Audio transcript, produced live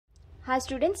Hi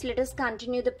students, let us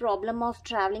continue the problem of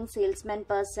traveling salesman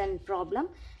person problem.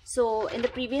 So in the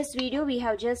previous video we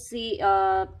have just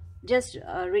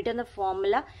written the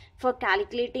formula for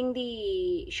calculating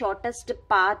the shortest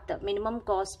path minimum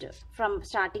cost from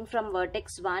starting from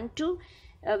vertex 1 to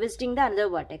visiting the another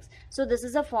vertex. So this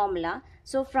is a formula.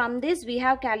 So from this we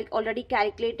have already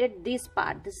calculated this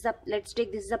part. Let's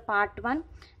take this is a part 1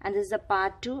 and this is a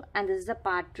part 2 and this is a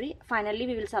part 3. Finally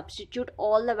we will substitute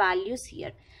all the values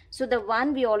here. So the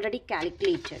one we already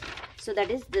calculated. So that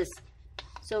is this.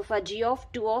 So for g of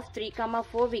 2 of 3 comma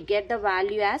 4 we get the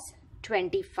value as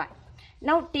 25.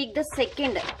 Now take the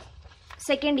second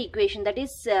equation, that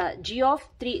is g of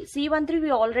 3 C13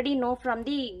 we already know from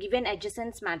the given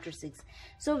adjacent matrices.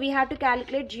 So we have to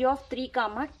calculate g of 3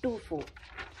 comma 2 4.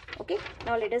 Okay,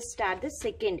 now let us start the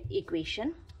second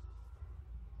equation,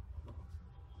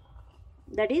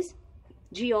 that is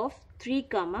g of 3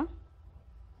 comma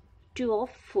 2 of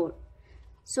 4.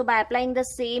 So by applying the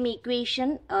same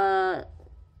equation,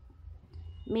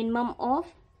 minimum of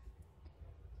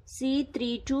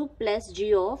C32 plus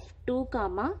g of 2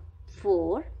 comma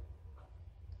 4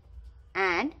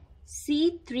 and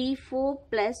C34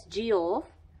 plus g of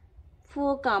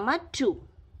 4 comma 2.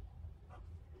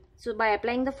 So by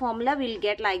applying the formula we will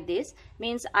get like this,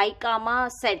 means I comma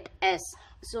set S.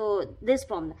 So this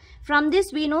formula, from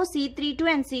this we know C32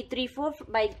 and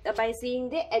C34 by seeing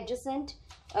the adjacent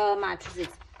matrices.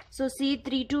 So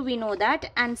C32 we know that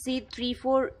and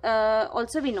C34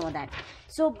 also we know that.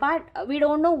 So but we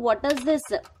don't know what is this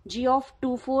g of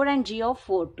 2 4 and g of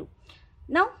 4 2.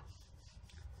 Now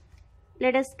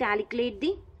let us calculate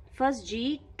the first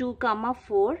g 2 comma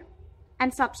 4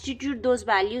 and substitute those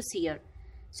values here.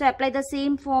 So apply the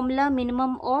same formula,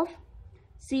 minimum of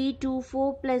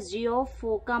C24 plus g of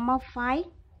 4 comma 5.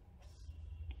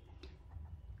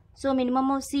 So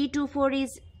minimum of C24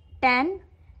 is 10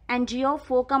 and g of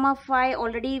 4 comma 5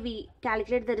 already we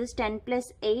calculate, that is 10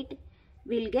 plus 8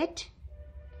 will get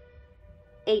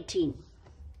 18.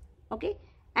 Okay,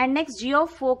 and next g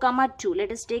of 4 comma 2,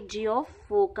 let us take g of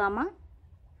 4 comma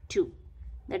 2,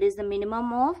 that is the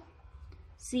minimum of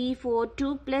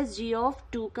C42 plus g of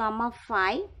 2 comma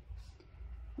 5,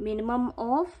 minimum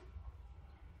of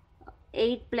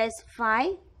 8 plus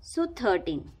 5, so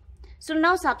 13. So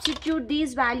now substitute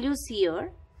these values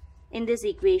here in this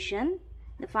equation.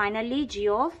 Finally g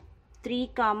of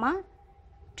 3 comma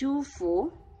 2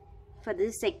 4, for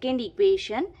this second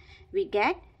equation we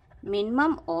get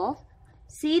minimum of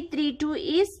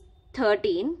C32 is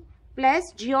 13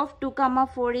 plus g of 2 comma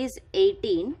 4 is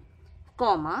 18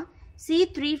 comma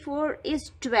C34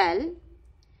 is 12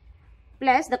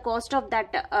 plus the cost of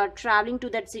that traveling to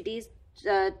that city is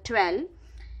 12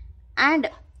 and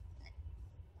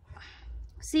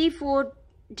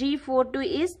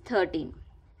G42 is 13.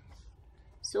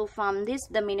 So from this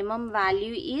the minimum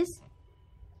value is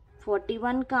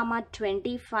 41 comma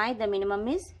 25, the minimum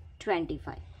is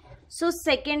 25. So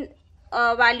second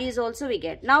value is also we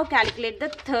get. Now calculate the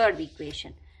third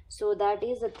equation. So that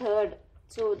is the third.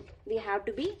 So we have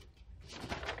to be,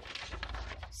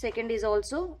 second is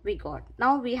also we got.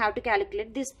 Now we have to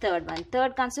calculate this third one.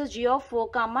 Third consists g of 4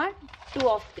 comma 2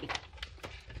 of 3.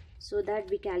 So that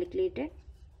we calculated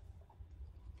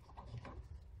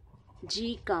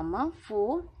g comma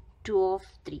 4 2 of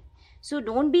 3. So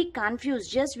don't be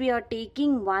confused, just we are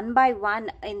taking one by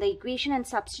one in the equation and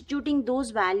substituting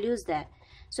those values there.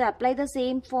 So apply the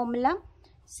same formula,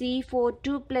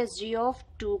 C42 plus g of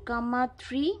 2 comma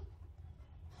 3,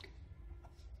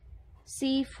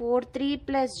 C43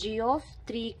 plus g of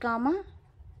 3 comma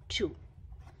 2.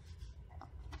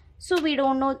 So we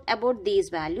don't know about these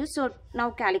values, so now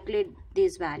calculate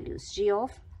these values, g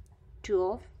of 2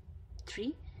 of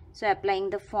 3. So applying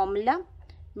the formula,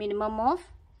 minimum of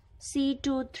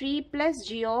C23 plus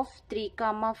g of 3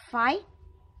 comma 5.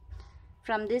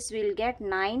 From this we will get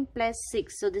 9 plus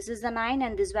 6. So this is the 9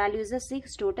 and this value is a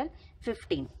 6, total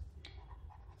 15.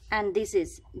 And this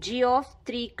is g of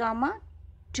 3 comma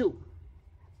 2.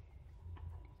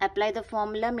 Apply the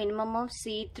formula, minimum of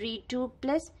C32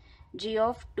 plus g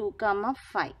of 2 comma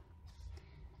 5.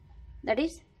 That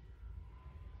is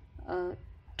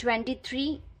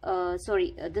 23.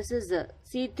 This is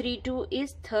C32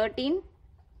 is 13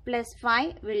 plus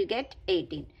 5 will get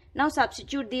 18. Now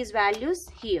substitute these values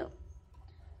here.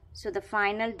 So the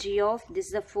final g of, this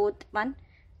is the fourth one,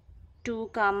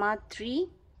 2 comma 3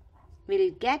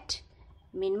 will get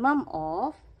minimum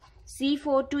of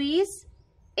C42 is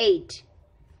 8,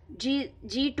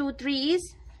 G23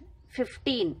 is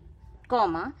 15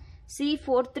 comma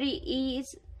C43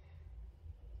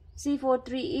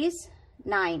 is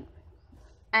 9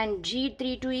 and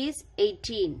G32 is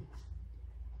 18.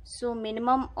 So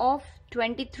minimum of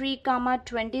 23 comma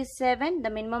 27, the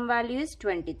minimum value is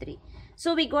 23.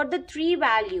 So we got the three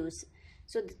values.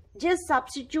 So just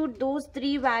substitute those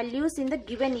three values in the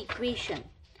given equation.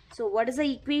 So what is the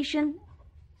equation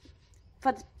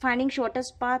for finding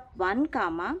shortest path? 1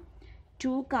 comma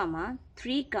 2 comma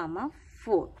 3 comma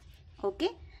 4.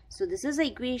 Okay, so this is the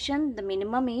equation. The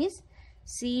minimum is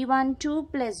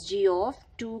C12 plus G of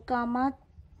 2 comma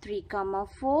 3 comma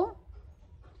 4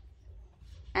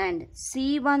 and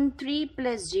C13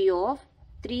 plus G of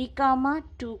 3 comma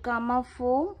 2 comma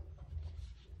 4,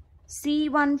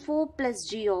 C14 plus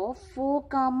G of 4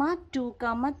 comma 2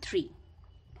 comma 3.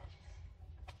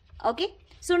 Okay,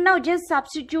 so now just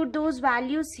substitute those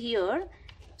values here.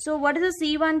 So what is the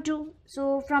C12?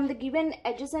 So from the given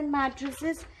adjacent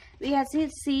matrices we have seen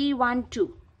C12.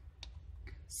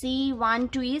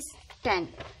 C12 is 10.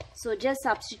 So just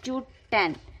substitute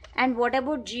 10. And what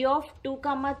about G of 2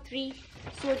 comma 3?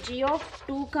 So G of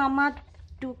 2 comma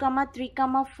 3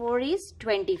 comma 4 is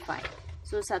 25.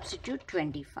 So substitute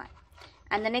 25.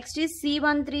 And the next is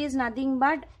C13 is nothing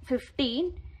but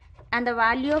 15. And the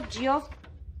value of G of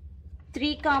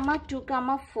 3 comma 2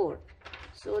 comma 4.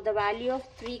 So the value of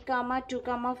 3 comma 2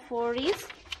 comma 4 is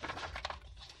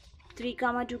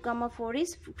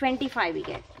 25 we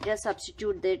get. Just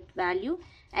substitute that value.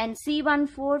 And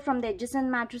C14 from the adjacent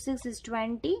matrices is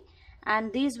 20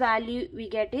 and this value we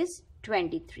get is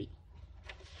 23.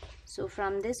 So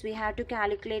from this we have to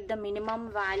calculate the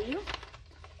minimum value.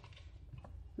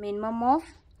 Minimum of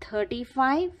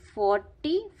 35,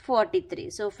 40, 43.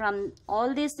 So from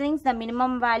all these things the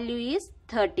minimum value is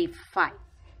 35.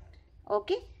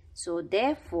 Okay. So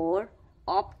therefore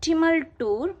optimal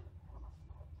tour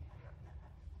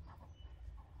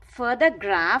for the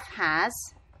graph has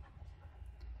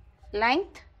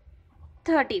length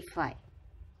 35.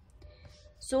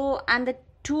 So and the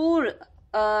tour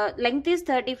length is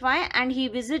 35 and he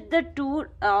visit the tour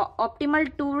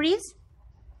optimal tour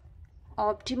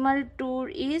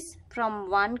is from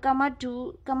 1 comma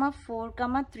 2 comma 4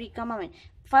 comma 3 comma 1.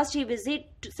 First he visit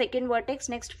second vertex,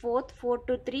 next fourth, 4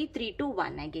 to 3, 3 to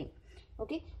 1 again.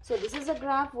 Okay, so this is a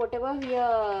graph whatever we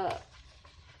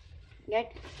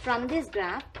get from this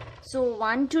graph. So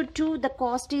 1 to 2 the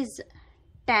cost is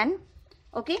 10.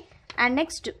 Okay, and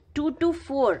next 2 to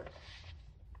 4.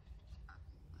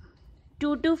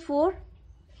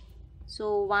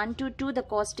 So 1 to 2 the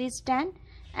cost is 10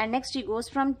 and next he goes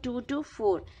from 2 to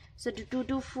 4. So to 2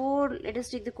 to 4 let us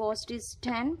take the cost is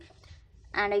 10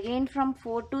 and again from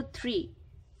 4 to 3.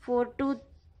 4 to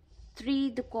 3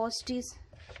 the cost is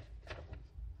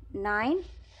 9.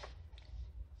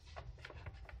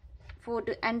 4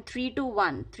 to and 3 to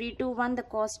 1. 3 to 1 the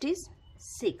cost is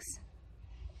 6.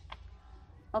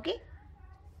 Okay.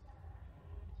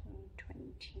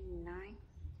 29.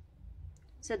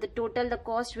 So the total the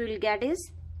cost we will get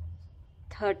is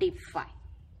 35.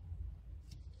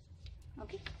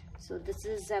 Okay. So this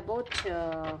is about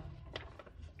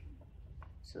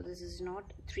so this is not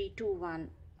 3 to 1.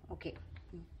 Okay.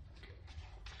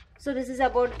 So this is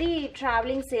about the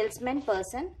traveling salesman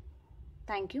person.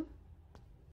 Thank you.